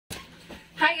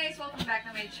Welcome back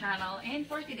to my channel. And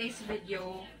for today's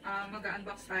video,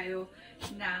 mag-unbox tayo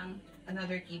ng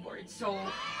another keyboard. So,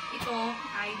 ito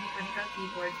ay mechanical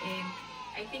keyboard and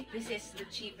I think this is the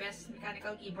cheapest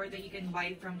mechanical keyboard that you can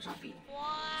buy from Shopee.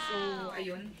 So,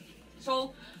 ayun.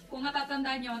 So, kung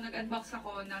natatandaan nyo, nag-unbox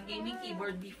ako ng gaming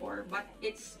keyboard before, but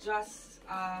it's just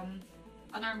a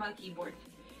normal keyboard.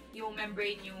 Yung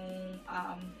membrane,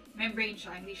 membrane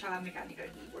siya, hindi siya mechanical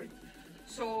keyboard.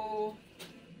 So,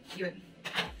 yun.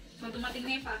 So, dumating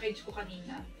na yung package ko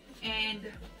kanina. And,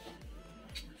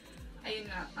 ayun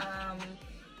nga,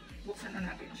 buksan na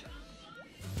natin siya.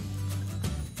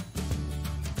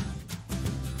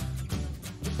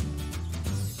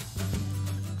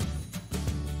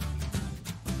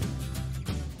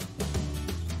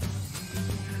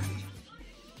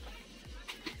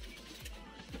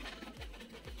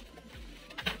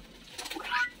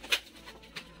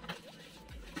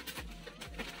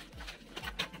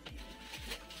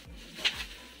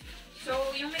 So,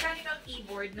 yung mechanical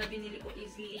keyboard na binili ko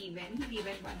is Leaven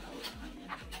 1000.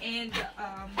 And,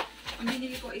 ang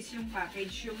binili ko is yung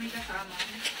package, yung may kasamang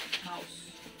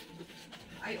mouse.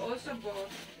 I also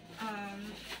bought,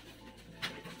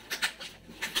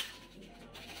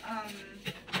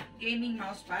 gaming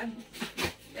mousepad.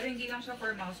 Pero hindi lang siya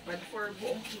for mousepad, for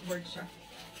buong keyboard siya.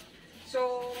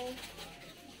 So,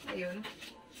 ayun.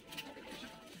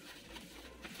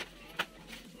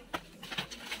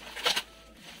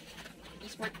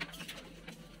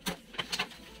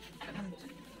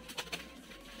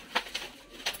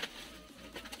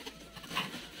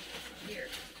 Here.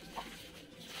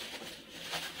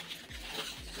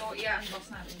 So,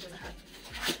 i-unbox natin ito lahat.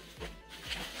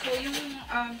 So, yung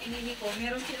pinili ko,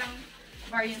 meron silang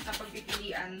variant na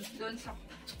pagpipilian doon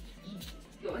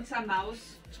sa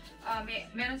mouse.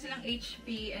 Meron silang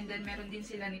HP and then meron din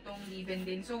sila nitong Leaven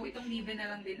din. So, itong Leaven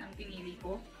na lang din ang pinili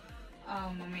ko.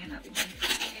 Mamaya natin.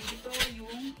 And ito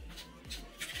yung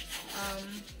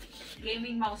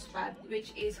gaming mousepad,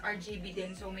 which is RGB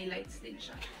din. So, may lights din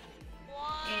siya.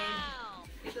 Wow! And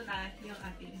ito na yung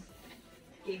ating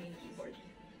gaming keyboard.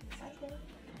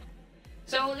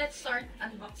 So, let's start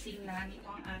unboxing na nito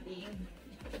ang ating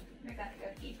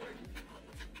mechanical keyboard.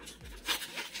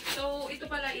 So, ito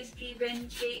pala is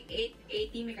Leaven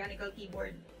K880 mechanical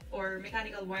keyboard or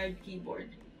mechanical wired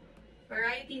keyboard.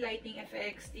 Variety lighting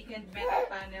effects, thickened metal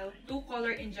panel,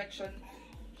 2-color injection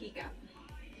keycap.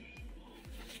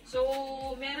 So,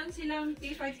 meron silang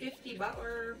K550 ba?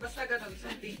 Or basta ganun,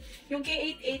 something. Yung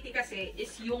K880 kasi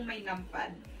is yung may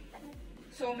numpad.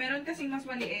 So, meron kasing mas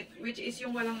maliit, which is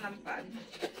yung walang numpad.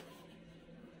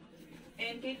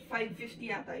 And K550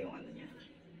 yata yung ano niya.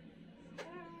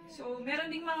 So,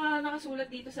 meron ding mga nakasulat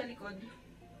dito sa likod.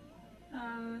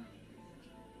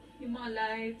 Yung mga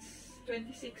lights,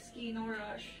 26 key, no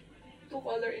rush,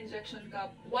 2-color injection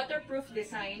cup, waterproof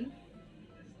design,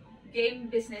 game,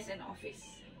 business, and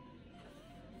office.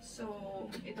 So,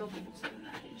 ito, bubuksan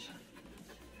natin siya.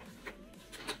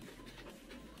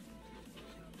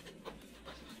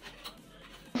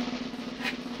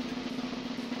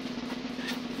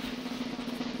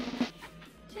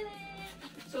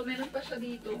 So, meron pa siya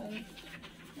dito.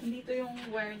 Dito yung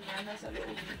wire niya, nasa loob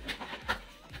dito.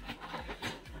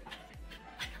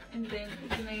 And then,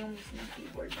 ito na yung mismo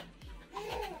keyboard.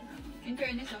 In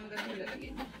fairness, maganda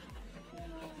ilalagay niya.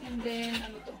 And then,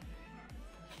 ano to?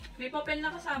 May papel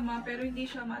na kasama, pero hindi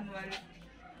siya manual.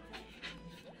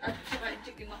 At saka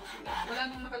i-check yung nakasulat. Wala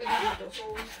nang nakalagay dito.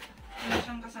 So, wala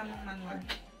siyang kasamang manual.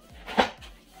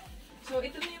 So,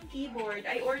 ito na yung keyboard.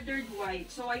 I ordered white.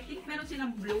 So, I think meron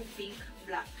silang blue, pink,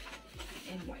 black,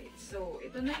 and white. So,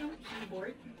 ito na yung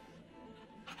keyboard.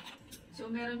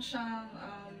 So, meron siyang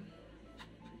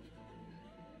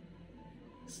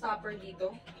stopper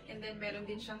dito. And then, meron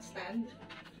din siyang stand.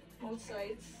 Both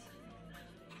sides.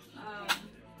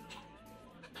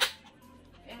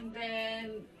 And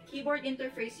then, keyboard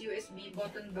interface USB,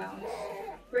 button bounce,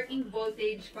 working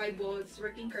voltage 5 volts,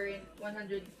 working current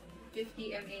 150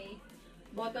 mA,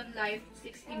 button life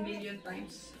 60 million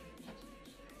times,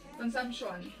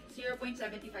 consumption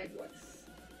 0.75 watts.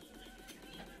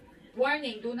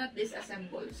 Warning, do not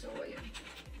disassemble. So, ayan.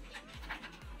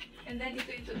 And then,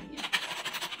 ito yung tunog niya.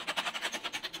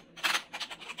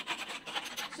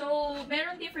 So,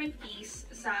 meron different keys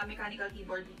sa mechanical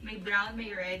keyboard. May brown, may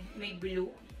red, may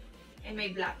blue, and may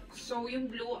black. So, yung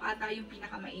blue ata yung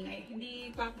pinakamaingay.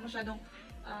 Hindi pa masyadong,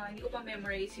 hindi ko pa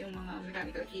memorize yung mga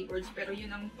mechanical keyboards, pero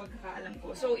yun ang pagkakaalam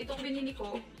ko. So, itong binili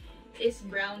ko is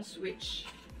brown switch.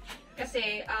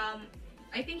 Kasi,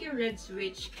 I think yung red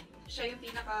switch, siya yung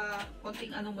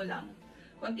konting ano mo lang,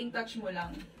 konting touch mo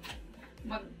lang,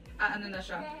 ano na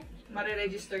siya,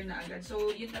 mare-register na agad.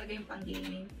 So, yun talaga yung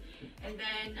pang-gaming. And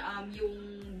then, yung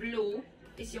blue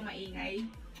is yung maingay.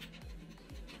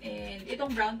 And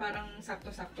itong brown parang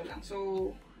sakto-sakto lang.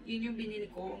 So, yun yung binili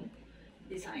kong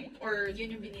design. Or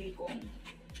yun yung binili kong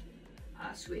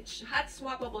switch. Hot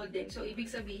swappable din. So, ibig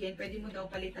sabihin, pwede mo daw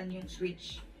palitan yung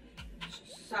switch.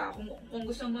 Kung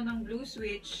gusto mo ng blue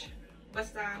switch,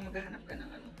 basta maghahanap ka ng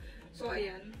ano. So,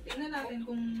 ayan. Tingnan natin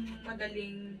kung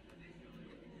madaling.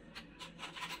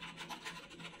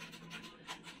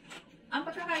 Ang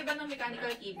pagkakaiba ng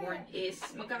mechanical keyboard is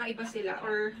magkakaiba sila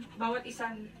or bawat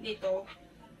isa nito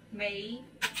may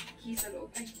key sa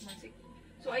loob. Ay, mansik.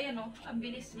 So, ayan o. Ang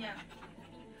bilis niya.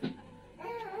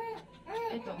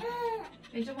 Ito.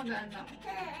 Medyo magaan lang.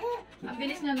 Ang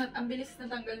bilis niya, ang bilis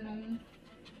natanggal nung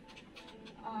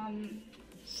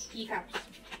keycaps.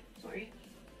 Sorry.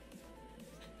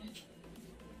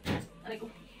 Aray ko.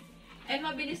 And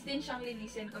mabilis din siyang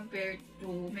linisin compared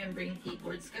to membrane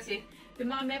keyboards. Kasi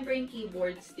yung mga membrane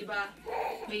keyboards, di ba,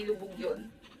 may lubog yun.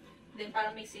 Then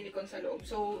parang may silicone sa loob.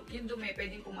 So, yung dumi,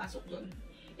 pwedeng pumasok dun.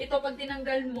 Ito, pag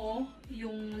tinanggal mo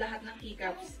yung lahat ng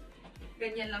keycaps,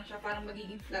 ganyan lang siya, parang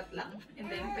magiging flat lang. And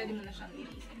then, pwede mo na siyang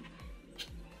linisin.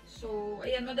 So,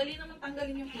 ayan, madali naman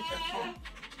tanggalin yung keycaps niya.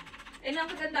 And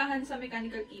ang kagandahan sa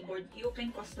mechanical keyboard, you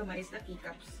can customize the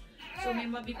keycaps. So, may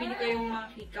mabibili kayong mga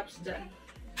keycaps dyan.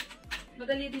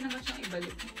 Madali din naman siyang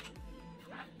ibalik.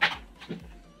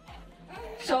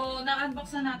 So,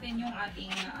 na-unbox na natin yung ating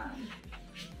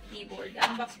keyboard.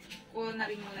 Unbox ko na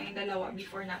rin muna yung dalawa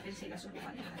before natin sila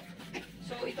subukan lahat.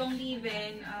 So, itong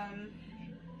Leaven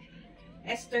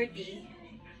S30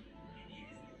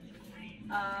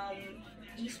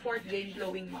 e-sport game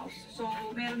glowing mouse. So,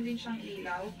 meron din siyang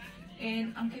ilaw.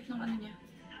 And, ang cute ng ano niya.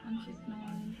 Ang cute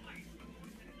ng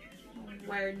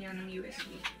wire niya ng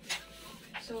USB.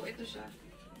 So, ito siya.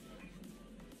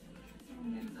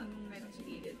 Anong meron sa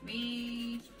gilid?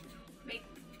 May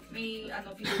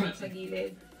ano, pinulot sa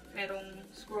gilid. Merong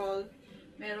scroll.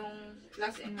 Merong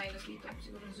plus and minus dito.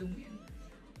 Siguro zoom yan.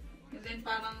 And then,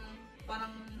 parang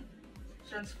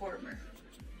transformer.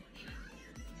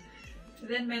 And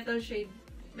then, metal shade.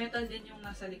 Metal din yung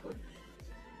nasa likod.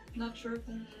 Not sure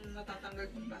kung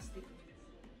matatanggal yung plastic.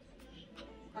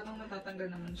 Parang matatanggal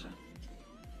naman siya.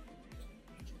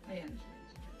 Ayan.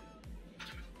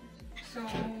 So,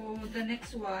 the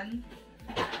next one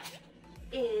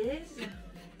is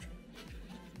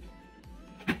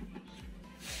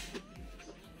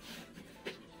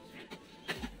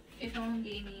itong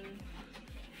gaming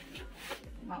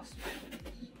mouse.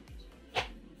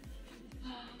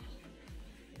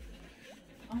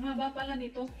 Ang haba pala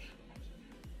nito.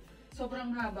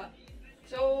 Sobrang haba.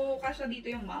 So, kasya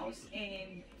dito yung mouse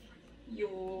and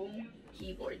yung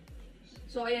keyboard.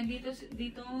 So, ayan,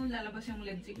 dito lalabas yung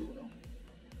LED siguro.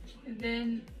 And then,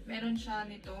 meron siya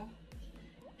nito.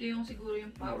 Ito yung siguro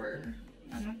yung power.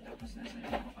 Ano? Tapos nasa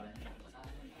yun.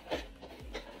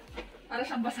 Para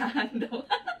siyang basahan daw.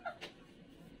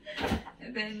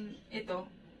 And then, ito.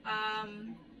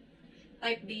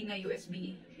 Type D na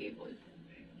USB cable.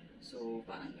 So,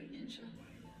 parang ganyan siya.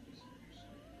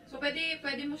 So,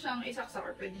 pwede mo siyang isaksak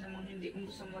or pwede namang hindi kung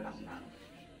gusto mo lang ng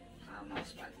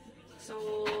mousepad. So,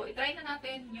 itry na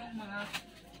natin yung mga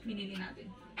binili natin.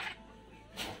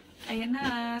 Ayan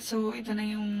na. So, ito na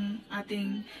yung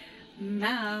ating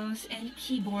mouse and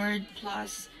keyboard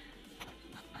plus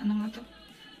ano nga to?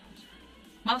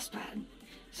 Mousepad.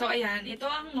 So, ayan. Ito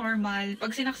ang normal.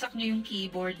 Pag sinaksak nyo yung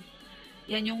keyboard,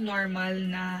 yan yung normal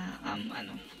na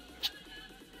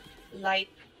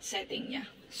light setting niya.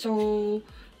 So,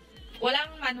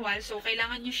 walang manual. So,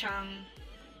 kailangan nyo siyang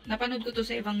napanood ko to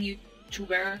sa ibang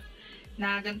YouTuber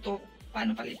na ganito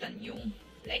paano palitan yung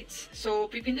lights. So,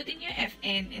 pipindutin nyo yung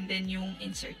FN and then yung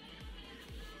insert.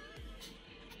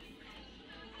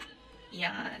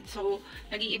 Yan. So,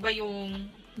 nag-iiba yung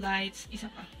lights.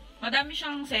 Isa pa. Madami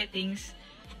siyang settings.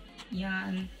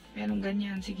 Yan. Meron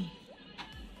ganyan. Sige.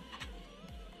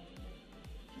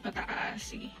 Pataas.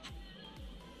 Sige.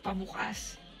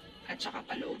 Pabukas. At saka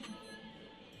paloob.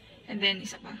 And then,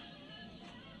 isa pa.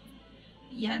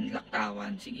 Yan.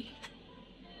 Laktawan. Sige.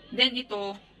 Then,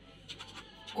 ito,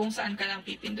 kung saan ka lang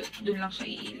pipindot, dun lang siya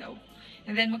iilaw.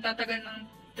 And then, magtatagal ng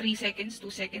 3 seconds, 2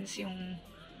 seconds yung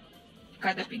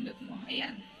kada pindot mo.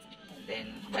 Ayan. And then,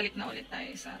 balik na ulit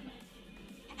tayo sa ano.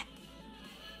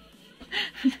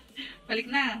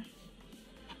 Balik na.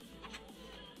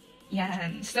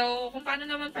 Yan. So, kung paano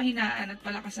naman pahinaan at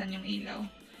palakasan yung ilaw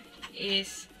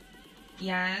is,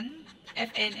 yan,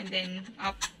 FN, and then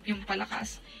up yung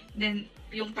palakas. Then,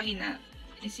 yung pahina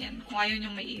is yan. Kung ayaw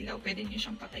nyo may ilaw, pwede nyo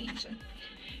siyang patayin dyan.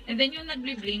 And then, yung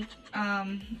nagbi-blink,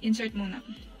 insert muna.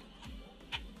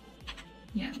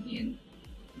 Yan, yun.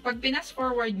 Pag pinas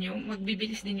forward nyo,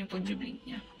 magbibilis din yung pag-blink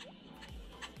niya.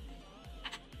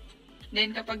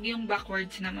 Then, kapag yung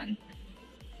backwards naman,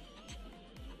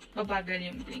 babagal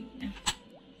yung blink niya.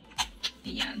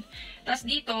 Ayan. Tapos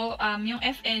dito, yung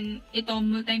FN, ito,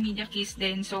 multimedia keys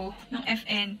din. So, yung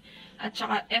FN at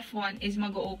saka F1 is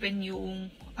mag-open yung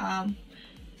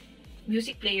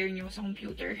music player nyo sa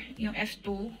computer. Yung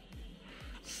F2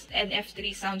 and F3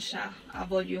 sound siya,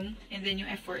 volume. And then yung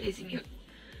F4 is mute.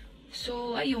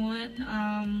 So, ayun.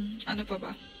 Ano pa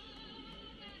ba?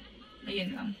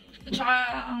 Ayun lang. At saka,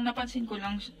 ang napansin ko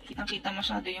lang, kitang-kita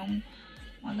masyado yung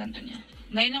mga ganito niya.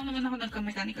 Ngayon lang naman ako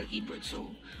nagka-mechanical keyboard. So,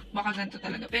 baka ganito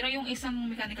talaga. Pero yung isang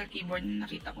mechanical keyboard na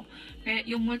nakita ko,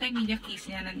 yung multimedia keys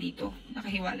niya nandito.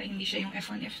 Nakahiwala. Hindi siya yung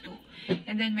F1, F2.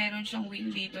 And then, meron siyang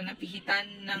wheel dito na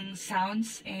pihitan ng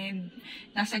sounds. And,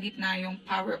 nasa gitna yung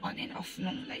power on and off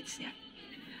ng lights niya.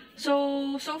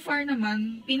 So far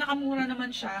naman, pinakamura naman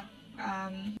siya.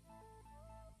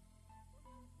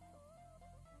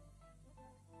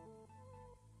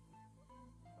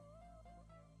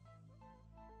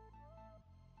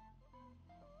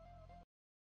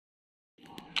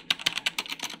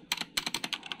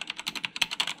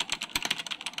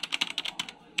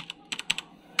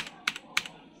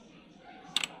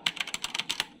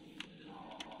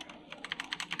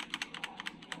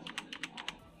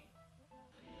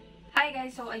 Hi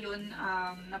guys! So ayun,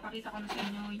 napakita ko na sa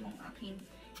inyo yung aking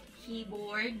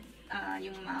keyboard,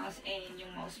 yung mouse, and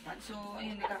yung mousepad. So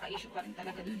ayun, nagkaka-issue pa rin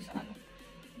talaga dun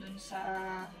sa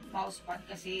mousepad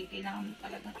kasi kailangan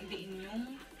talagang idiin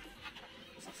yung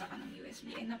saksakan ng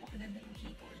USB. Ay, napakaganda ng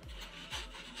keyboard.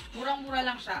 Murang-mura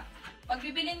lang siya. Pag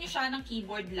bibilin nyo siya ng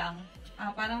keyboard lang,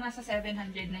 parang nasa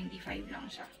 795 lang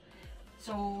siya.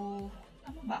 So,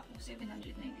 tama ba ako?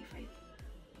 795.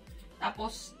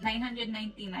 Tapos,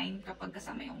 999 kapag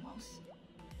kasama yung mouse.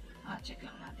 Check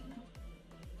lang natin.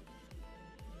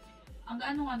 Ang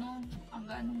gaanong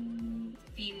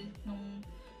feel nung,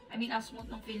 smooth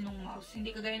nung feel nung mouse.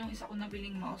 Hindi kagaya nung isa ko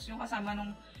nabiling mouse. Yung kasama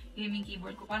nung gaming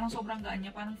keyboard ko, parang sobrang gaan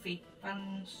niya, parang fake,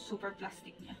 parang super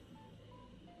plastic niya.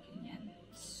 Ganyan.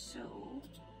 So,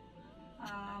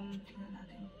 tingnan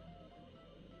natin.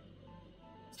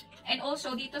 And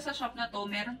also, dito sa shop na to,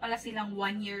 meron pala silang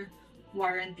 1-year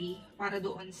warranty para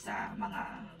doon sa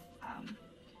mga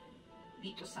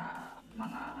dito sa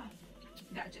mga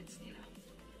gadgets nila.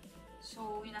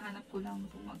 So, hinahanap ko lang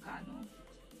kung magkano.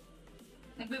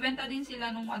 Nagbebenta din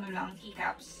sila nung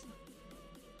keycaps.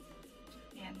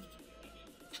 Ayan.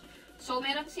 So,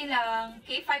 meron silang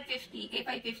K550.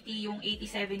 K550 yung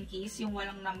 87 keys, yung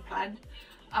walang numpad.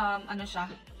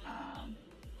 Siya?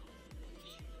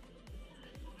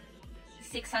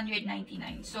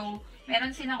 699. So,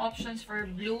 meron silang options for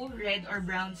blue, red, or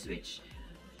brown switch.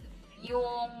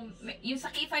 Yung sa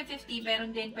K550,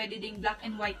 meron din, pwede ding black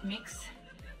and white mix.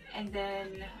 And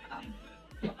then,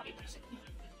 papakita ko sa inyo.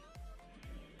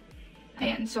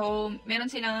 Ayan, so,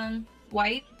 meron silang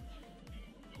white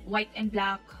and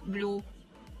black, blue,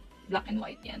 black and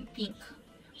white, yan, pink.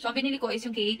 So, ang binili ko is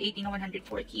yung K880 na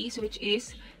 104 keys, which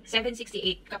is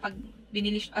 768 kapag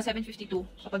binili, 752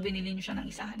 kapag binili nyo siya ng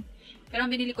isahan. Pero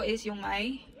ang binili ko is yung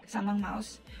may kasamang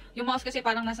mouse. Yung mouse kasi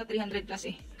parang nasa 300 plus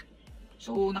eh.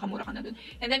 So, nakamura ka na dun.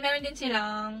 And then, meron din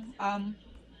silang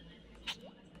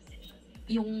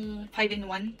yung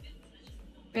 5-in-1.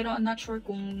 Pero, I'm not sure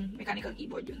kung mechanical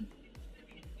keyboard yun.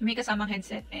 May kasamang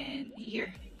headset and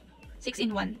here.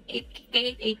 6-in-1.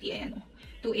 K880, ayan o.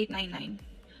 2899.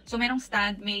 So, merong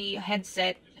stand, may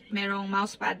headset, merong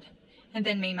mousepad, and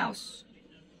then may mouse.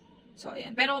 So,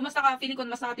 ayan. Pero, feeling ko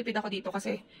mas nakatipid ako dito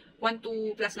kasi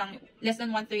 1.2 plus lang, less than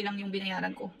 1.3 lang yung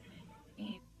binayaran ko.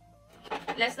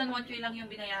 Less than 1.3 lang yung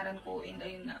binayaran ko, and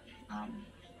ayun na.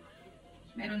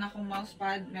 Meron akong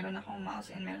mousepad, meron akong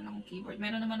mouse, and meron akong keyboard.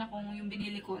 Meron naman akong yung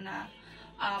binili ko na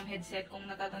headset. Kung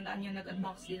natatandaan nyo,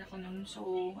 nag-unbox din ako nun. So,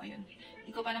 ayun.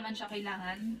 Hindi ko pa naman siya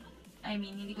kailangan.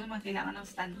 Hindi ko naman kailangan ng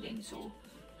stand din. So,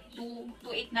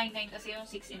 2899 kasi yung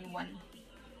 6-in-1.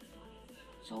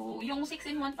 So, yung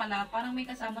 6-in-1 pala, parang may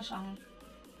kasama siyang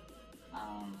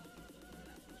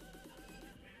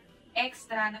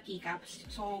extra na keycaps.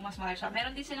 So, mas mahal siya.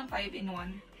 Meron din silang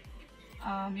 5-in-1.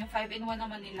 Yung 5-in-1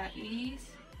 naman nila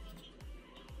is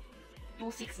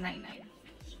 2699.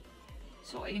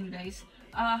 So, ayun guys.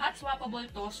 Hot swappable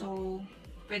to. So,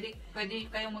 pwede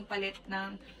kayong magpalit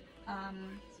ng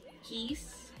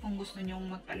keys kung gusto nyong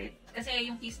magpalit. Kasi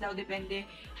yung keys daw depende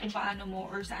kung paano mo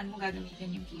or saan mo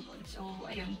gagamitin yung keyboard. So,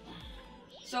 ayun.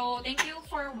 So, thank you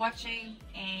for watching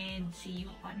and see you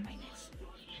on my next